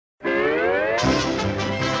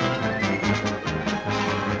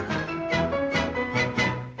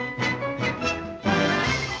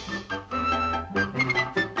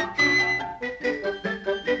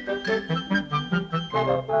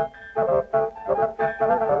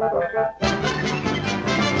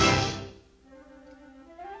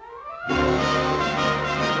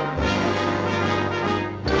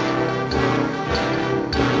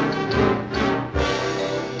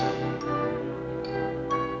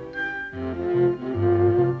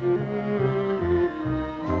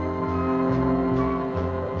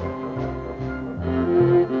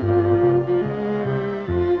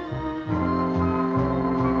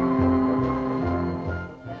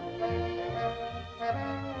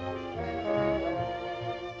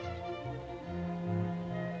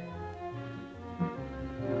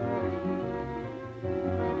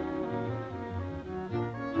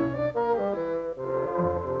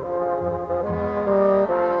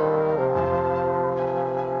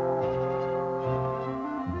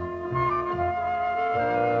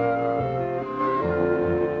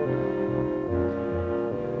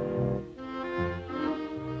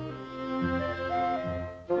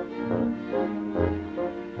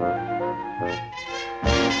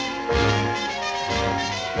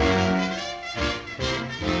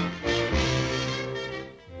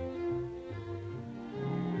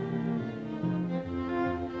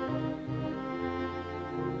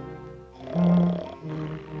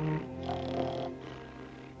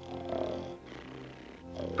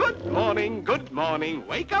morning.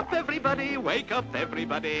 Wake up, everybody. Wake up,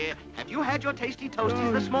 everybody. Have you had your tasty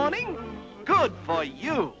toasties this morning? Good for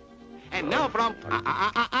you. And now from...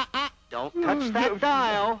 Don't touch that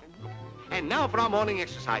dial. And now for our morning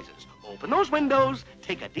exercises. Open those windows.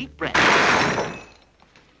 Take a deep breath.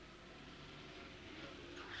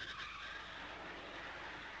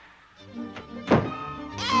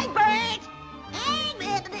 Egg bird! Egg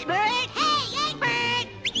bird! Hey, egg bird!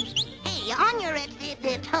 Hey, you're on your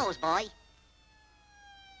toes, boy.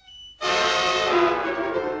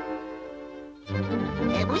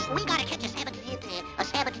 We gotta catch a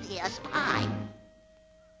spy.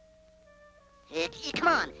 Come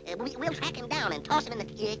on, we'll track him down and toss him in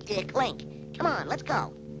the clink. Come on, let's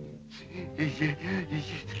go.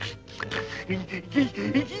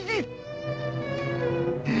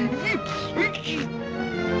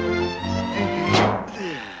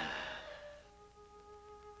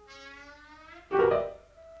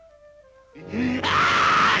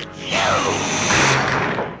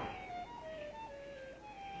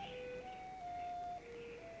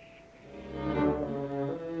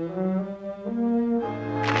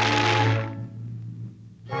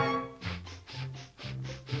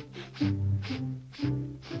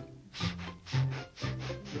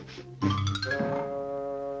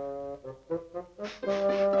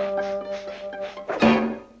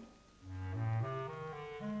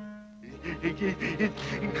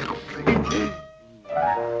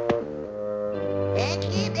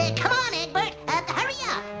 Come on, Egbert, hurry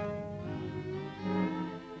up.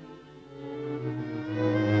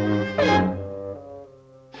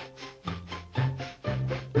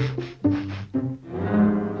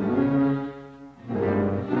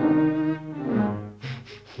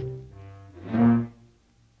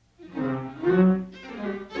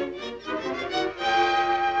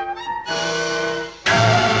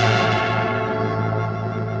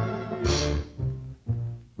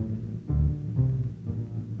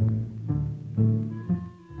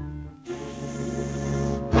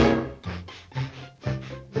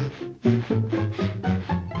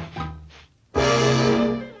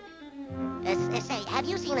 Say, have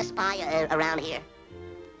you seen a spy around here?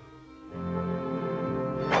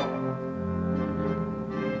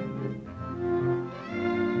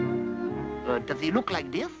 Does he look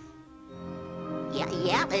like this?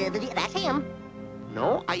 Yeah, that's him.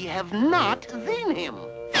 No, I have not seen him.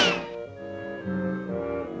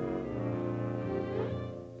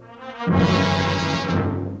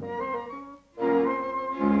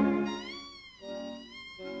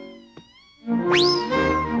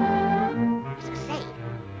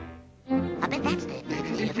 I bet that's the...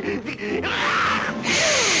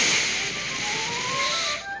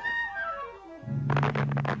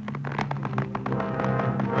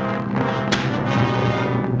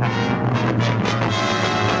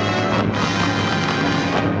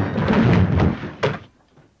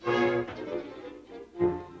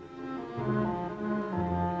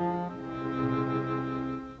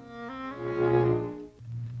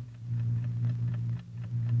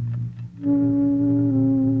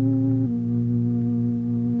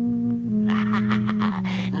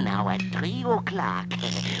 Now at 3 o'clock,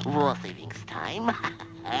 war savings time.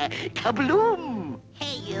 Kabloom!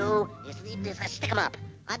 Hey, you. Stick 'em up.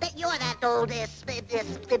 I bet you're that old,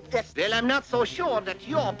 Well, I'm not so sure that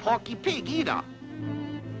you're Porky Pig either.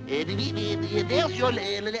 There's your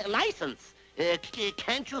license.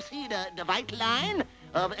 Can't you see the white line?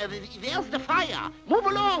 There's the fire. Move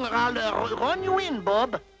along or I'll run you in,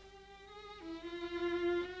 Bob.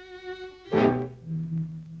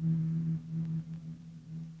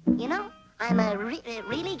 You know, I'm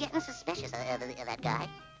really getting suspicious of that guy.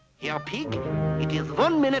 Here, Pig, it is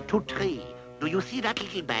 1 minute to 3. Do you see that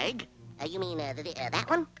little bag? You mean that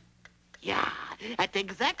one? Yeah, at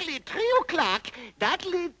exactly 3 o'clock, that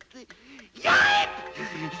little... Yipe!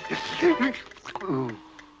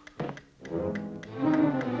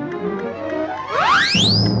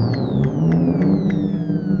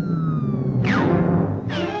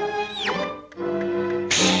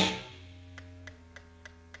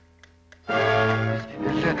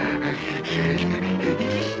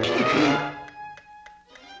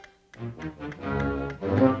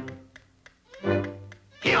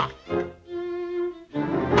 Here.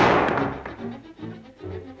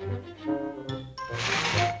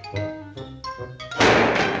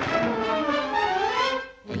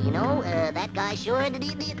 You know, that guy sure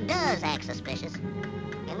does act suspicious.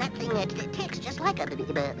 And that thing ticks just like a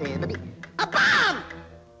bomb!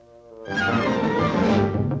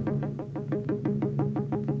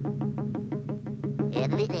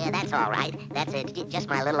 Yeah, that's all right. That's just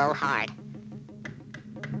my little old heart.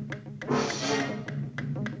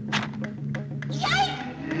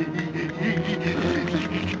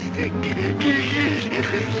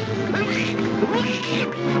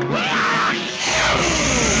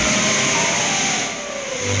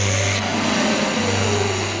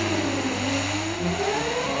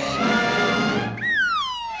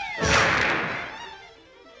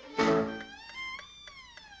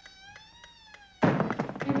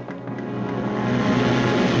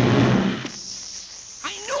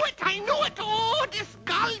 I knew it! Oh, this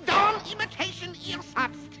gall-darn imitation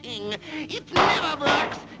earsatz thing. It never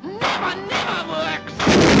works.